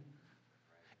regain.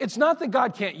 It's not that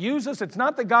God can't use us. It's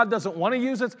not that God doesn't want to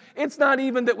use us. It's not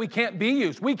even that we can't be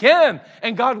used. We can,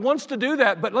 and God wants to do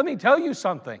that. But let me tell you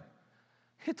something.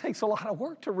 It takes a lot of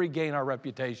work to regain our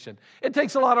reputation. It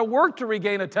takes a lot of work to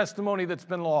regain a testimony that's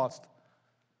been lost.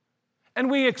 And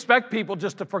we expect people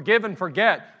just to forgive and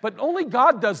forget. But only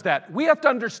God does that. We have to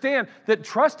understand that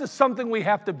trust is something we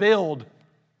have to build. That's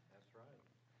right.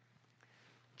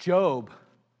 Job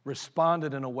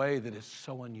responded in a way that is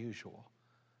so unusual.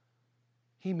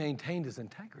 he maintained his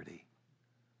integrity.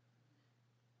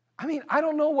 I mean, I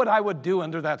don't know what I would do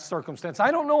under that circumstance. I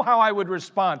don't know how I would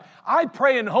respond. I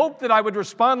pray and hope that I would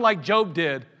respond like Job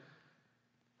did.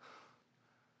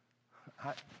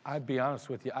 I'd be honest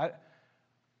with you.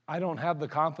 I don't have the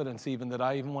confidence even that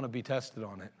I even want to be tested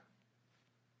on it.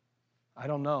 I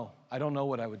don't know. I don't know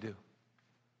what I would do.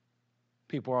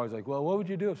 People are always like, well, what would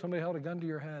you do if somebody held a gun to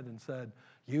your head and said,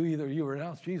 you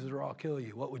renounce Jesus or I'll kill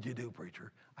you? What would you do,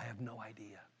 preacher? I have no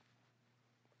idea.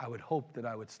 I would hope that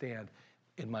I would stand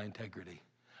in my integrity.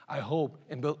 I hope,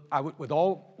 and I would, with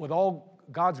all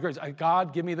God's grace,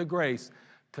 God give me the grace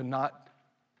to not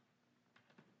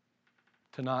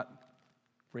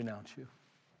renounce you.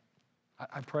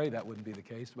 I pray that wouldn't be the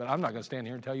case, but I'm not going to stand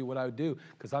here and tell you what I would do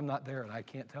because I'm not there and I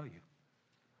can't tell you.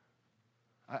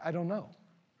 I don't know.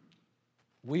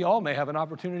 We all may have an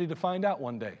opportunity to find out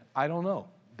one day. I don't know.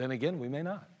 Then again, we may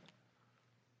not.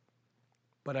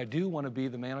 But I do want to be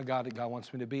the man of God that God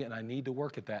wants me to be, and I need to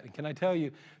work at that. And can I tell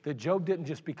you that Job didn't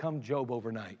just become Job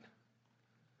overnight?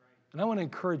 And I want to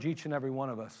encourage each and every one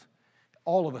of us.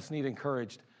 All of us need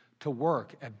encouraged to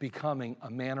work at becoming a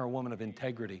man or woman of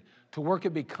integrity, to work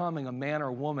at becoming a man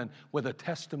or woman with a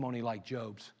testimony like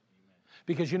Job's.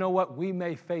 Because you know what? We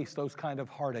may face those kind of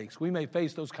heartaches. We may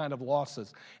face those kind of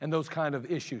losses and those kind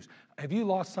of issues. Have you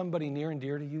lost somebody near and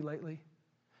dear to you lately?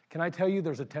 Can I tell you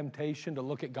there's a temptation to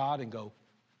look at God and go,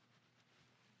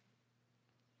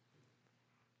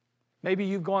 maybe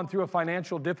you've gone through a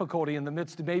financial difficulty in the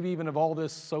midst of maybe even of all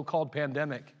this so-called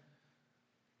pandemic.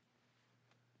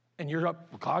 And you're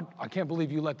up, God, I can't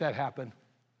believe you let that happen.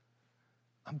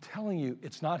 I'm telling you,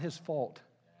 it's not his fault.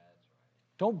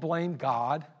 Don't blame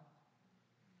God.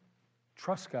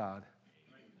 Trust God.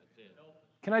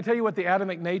 Can I tell you what the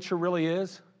Adamic nature really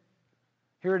is?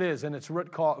 Here it is, and it's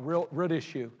root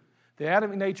issue. The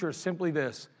Adamic nature is simply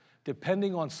this: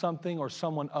 depending on something or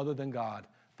someone other than God.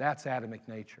 That's Adamic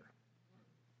nature.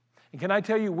 And can I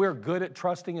tell you, we're good at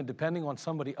trusting and depending on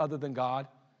somebody other than God?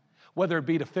 Whether it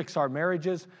be to fix our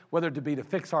marriages, whether it be to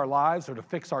fix our lives or to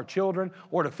fix our children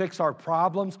or to fix our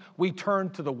problems, we turn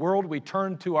to the world, we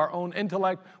turn to our own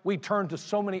intellect, we turn to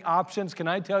so many options. Can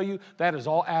I tell you, that is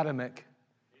all Adamic.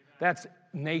 That's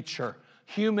nature,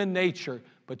 human nature.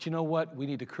 But you know what? We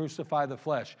need to crucify the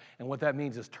flesh. And what that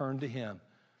means is turn to him.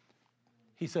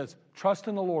 He says, trust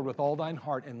in the Lord with all thine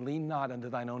heart and lean not unto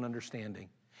thine own understanding.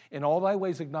 In all thy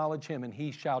ways acknowledge him, and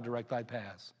he shall direct thy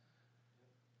paths.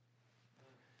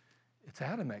 It's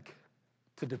Adamic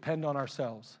to depend on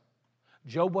ourselves.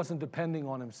 Job wasn't depending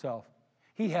on himself.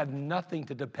 He had nothing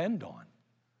to depend on.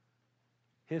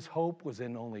 His hope was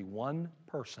in only one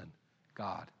person,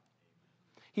 God.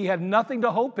 He had nothing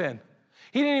to hope in.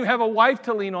 He didn't even have a wife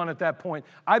to lean on at that point.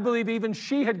 I believe even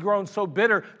she had grown so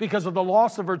bitter because of the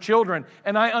loss of her children.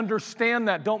 And I understand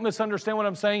that. Don't misunderstand what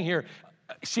I'm saying here.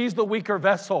 She's the weaker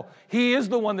vessel. He is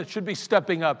the one that should be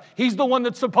stepping up. He's the one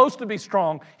that's supposed to be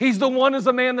strong. He's the one as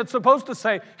a man that's supposed to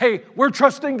say, hey, we're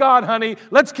trusting God, honey.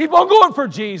 Let's keep on going for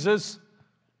Jesus.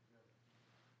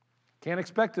 Can't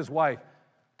expect his wife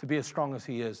to be as strong as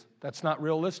he is. That's not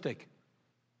realistic.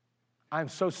 I'm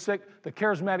so sick. The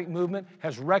charismatic movement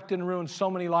has wrecked and ruined so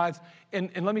many lives.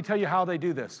 And let me tell you how they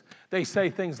do this. They say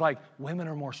things like, women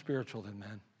are more spiritual than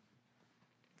men.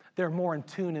 They're more in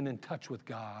tune and in touch with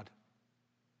God.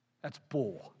 That's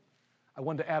bull. I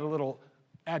wanted to add a little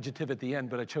adjective at the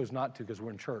end, but I chose not to because we're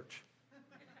in church.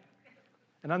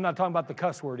 And I'm not talking about the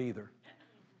cuss word either.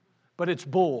 But it's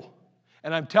bull.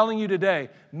 And I'm telling you today,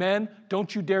 men,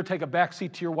 don't you dare take a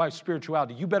backseat to your wife's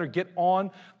spirituality. You better get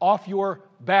off your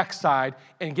backside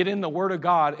and get in the Word of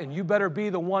God, and you better be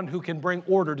the one who can bring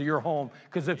order to your home.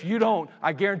 Because if you don't,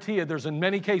 I guarantee you, there's in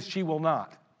many cases she will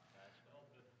not.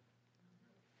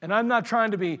 And I'm not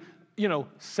trying to be,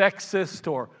 sexist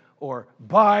or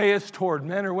biased toward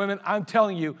men or women. I'm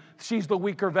telling you, she's the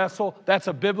weaker vessel. That's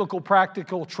a biblical,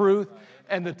 practical truth.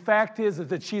 And the fact is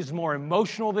that she's more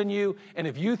emotional than you. And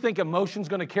if you think emotion's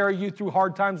going to carry you through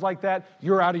hard times like that,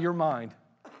 you're out of your mind.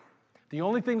 The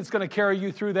only thing that's going to carry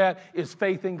you through that is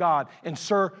faith in God. And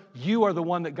sir, you are the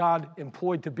one that God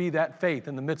employed to be that faith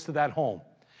in the midst of that home.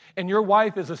 And your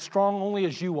wife is as strong only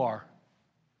as you are.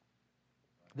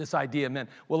 This idea, man,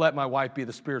 will let my wife be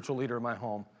the spiritual leader of my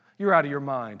home. You're out of your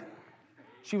mind.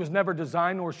 She was never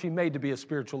designed nor was she made to be a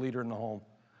spiritual leader in the home.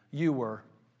 You were.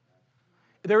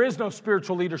 There is no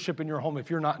spiritual leadership in your home if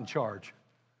you're not in charge.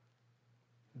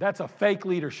 That's a fake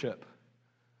leadership.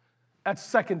 That's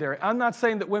secondary. I'm not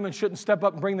saying that women shouldn't step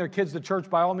up and bring their kids to church.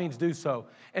 By all means, do so.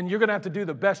 And you're going to have to do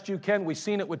the best you can. We've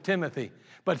seen it with Timothy.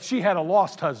 But she had a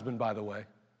lost husband, by the way.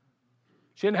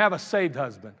 She didn't have a saved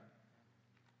husband.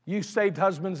 You saved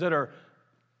husbands that are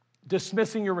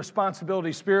dismissing your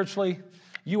responsibility spiritually,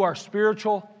 you are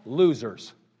spiritual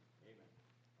losers.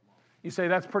 You say,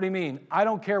 that's pretty mean. I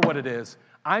don't care what it is.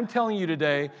 I'm telling you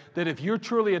today that if you're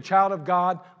truly a child of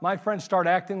God, my friends, start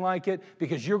acting like it,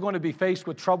 because you're going to be faced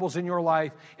with troubles in your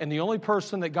life, and the only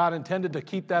person that God intended to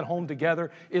keep that home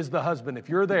together is the husband. If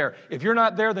you're there. If you're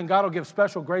not there, then God will give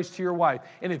special grace to your wife.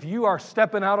 And if you are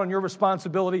stepping out on your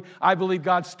responsibility, I believe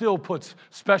God still puts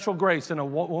special grace in a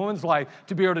woman's life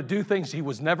to be able to do things he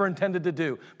was never intended to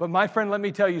do. But my friend, let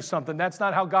me tell you something. That's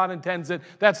not how God intends it.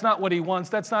 That's not what he wants.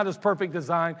 That's not his perfect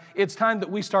design. It's time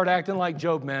that we start acting like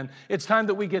Job, man. It's time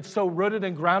that we get so rooted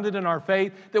and grounded in our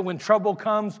faith that when trouble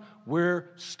comes, we're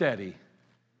steady.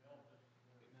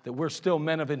 That we're still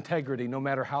men of integrity no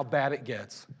matter how bad it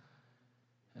gets.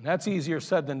 And that's easier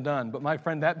said than done. But my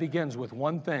friend, that begins with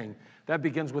one thing. That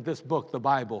begins with this book, the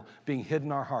Bible, being hid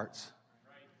in our hearts.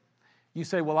 You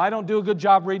say, well, I don't do a good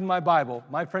job reading my Bible.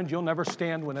 My friend, you'll never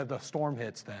stand when the storm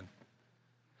hits then.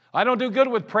 I don't do good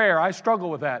with prayer. I struggle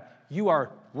with that. You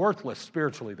are worthless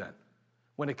spiritually then,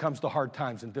 when it comes to hard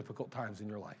times and difficult times in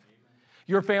your life.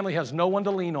 Your family has no one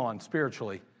to lean on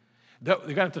spiritually. You're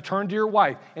going to have to turn to your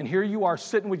wife, and here you are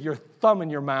sitting with your thumb in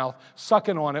your mouth,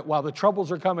 sucking on it while the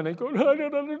troubles are coming and going, I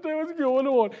don't understand what's going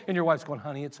on. And your wife's going,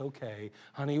 honey, it's okay.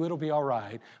 Honey, it'll be all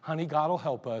right. Honey, God will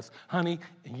help us. Honey,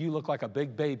 and you look like a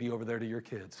big baby over there to your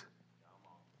kids.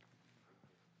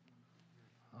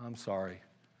 I'm sorry.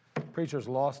 Preacher's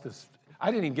lost his...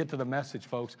 I didn't even get to the message,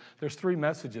 folks. There's 3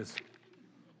 messages.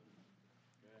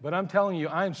 But I'm telling you,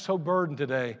 I am so burdened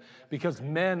today because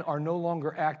men are no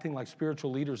longer acting like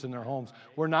spiritual leaders in their homes.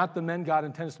 We're not the men God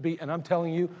intends to be. And I'm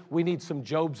telling you, we need some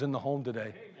Jobs in the home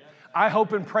today. I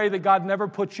hope and pray that God never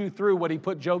puts you through what he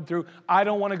put Job through. I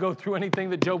don't want to go through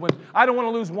anything that Job went through. I don't want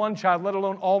to lose one child, let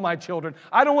alone all my children.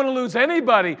 I don't want to lose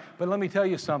anybody. But let me tell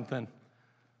you something.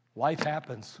 Life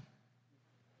happens.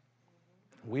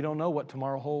 We don't know what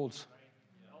tomorrow holds.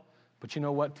 But you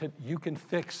know what? You can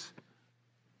fix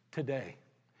today.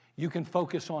 You can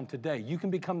focus on today. You can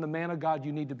become the man of God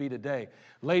you need to be today.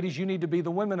 Ladies, you need to be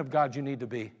the women of God you need to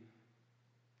be.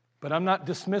 But I'm not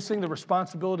dismissing the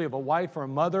responsibility of a wife or a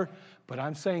mother, but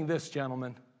I'm saying this,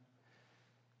 gentlemen.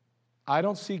 I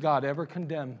don't see God ever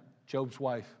condemn Job's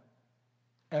wife,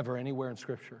 ever, anywhere in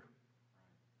Scripture.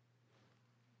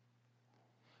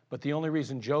 But the only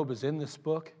reason Job is in this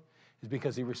book is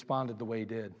because he responded the way he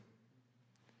did.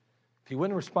 If he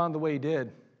wouldn't respond the way he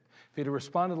did, if he'd have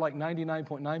responded like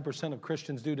 99.9% of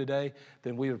Christians do today,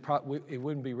 then it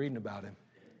wouldn't be reading about him.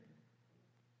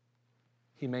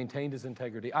 He maintained his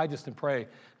integrity. I just pray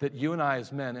that you and I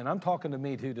as men, and I'm talking to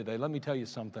me too today, let me tell you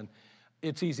something.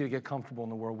 It's easy to get comfortable in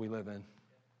the world we live in.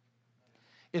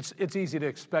 It's easy to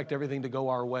expect everything to go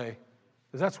our way,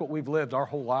 because that's what we've lived our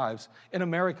whole lives. In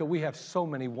America, we have so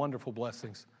many wonderful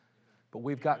blessings, but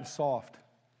we've gotten soft.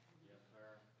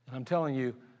 And I'm telling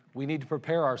you, we need to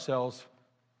prepare ourselves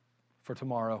for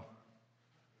tomorrow.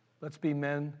 Let's be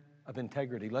men of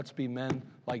integrity. Let's be men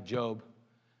like Job.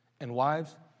 And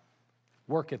wives,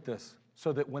 work at this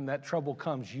so that when that trouble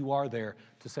comes, you are there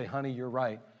to say, honey, you're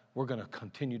right. We're going to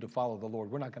continue to follow the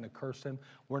Lord. We're not going to curse him.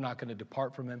 We're not going to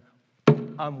depart from him.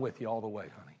 I'm with you all the way,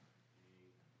 honey.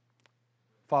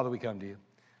 Father, we come to you.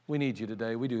 We need you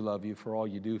today. We do love you for all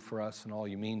you do for us and all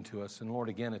you mean to us. And Lord,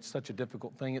 again, it's such a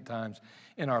difficult thing at times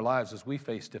in our lives as we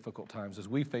face difficult times, as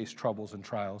we face troubles and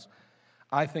trials.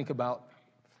 I think about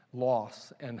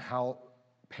loss and how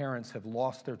parents have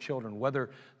lost their children,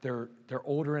 whether they're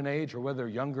older in age or whether they're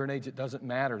younger in age, it doesn't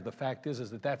matter. The fact is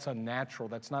that that's unnatural.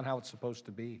 That's not how it's supposed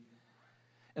to be.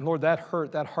 And Lord, that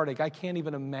hurt, that heartache, I can't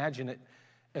even imagine it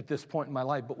at this point in my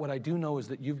life. But what I do know is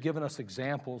that you've given us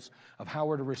examples of how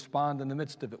we're to respond in the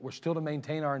midst of it. We're still to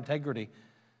maintain our integrity.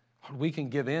 We can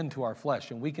give in to our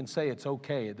flesh and we can say it's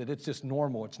okay, that it's just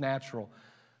normal, it's natural.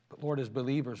 But Lord, as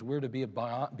believers, we're to be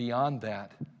beyond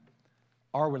that.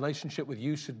 Our relationship with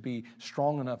you should be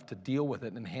strong enough to deal with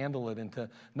it and handle it and to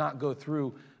not go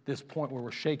through this point where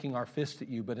we're shaking our fist at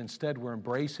you, but instead we're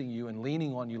embracing you and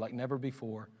leaning on you like never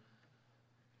before.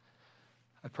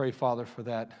 I pray, Father, for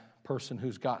that person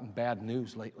who's gotten bad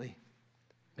news lately,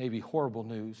 maybe horrible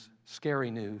news,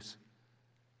 scary news.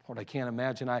 Lord, I can't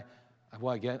imagine. I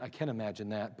can imagine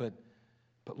that, but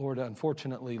Lord,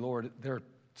 unfortunately, Lord, there are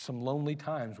some lonely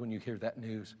times when you hear that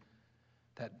news,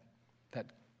 that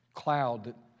cloud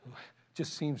that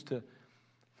just seems to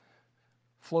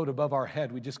float above our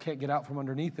head. We just can't get out from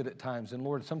underneath it at times. And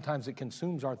Lord, sometimes it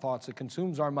consumes our thoughts, it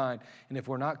consumes our mind. And if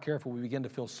we're not careful, we begin to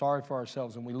feel sorry for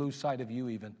ourselves and we lose sight of you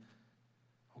even.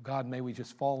 Oh God, may we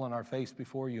just fall on our face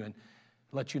before you and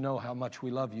let you know how much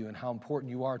we love you and how important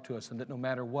you are to us, and that no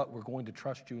matter what, we're going to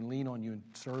trust you and lean on you and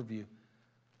serve you.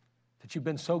 that you've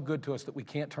been so good to us that we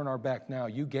can't turn our back now.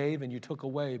 You gave and you took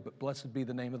away, but blessed be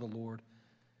the name of the Lord.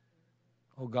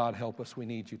 Oh God, help us. We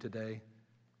need you today.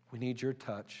 We need your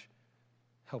touch.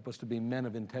 Help us to be men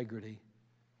of integrity.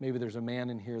 Maybe there's a man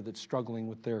in here that's struggling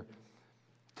with their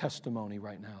testimony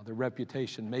right now, their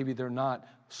reputation. Maybe they're not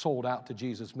sold out to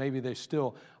Jesus. Maybe they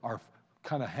still are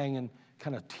kind of hanging,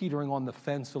 kind of teetering on the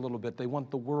fence a little bit. They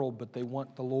want the world, but they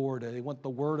want the Lord. They want the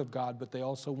Word of God, but they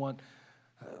also want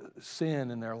sin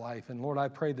in their life. And Lord, I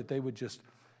pray that they would just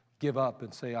give up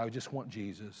and say, I just want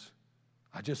Jesus.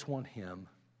 I just want Him.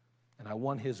 And I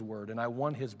want His Word. And I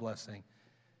want His blessing.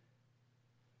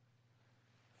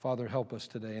 Father, help us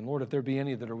today. And Lord, if there be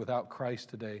any that are without Christ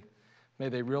today, may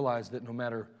they realize that no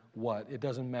matter what, it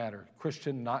doesn't matter.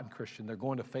 Christian, not Christian, they're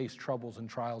going to face troubles and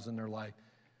trials in their life.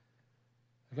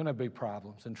 They're going to have big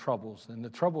problems and troubles. And the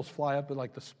troubles fly up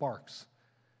like the sparks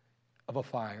of a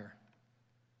fire.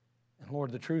 And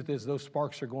Lord, the truth is those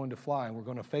sparks are going to fly, and we're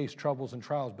going to face troubles and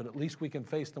trials, but at least we can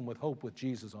face them with hope with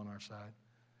Jesus on our side.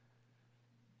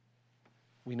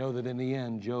 We know that in the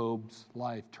end, Job's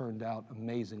life turned out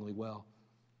amazingly well.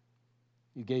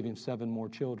 You gave him 7 more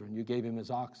children. You gave him his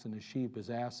oxen, his sheep,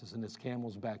 his asses, and his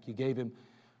camels back. You gave him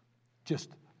just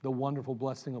the wonderful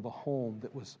blessing of a home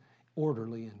that was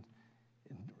orderly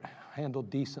and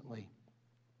handled decently.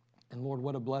 And Lord,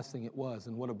 what a blessing it was,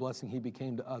 and what a blessing he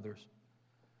became to others.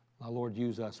 Now, Lord,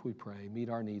 use us, we pray. Meet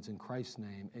our needs in Christ's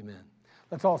name, amen.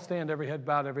 Let's all stand, every head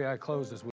bowed, every eye closed as we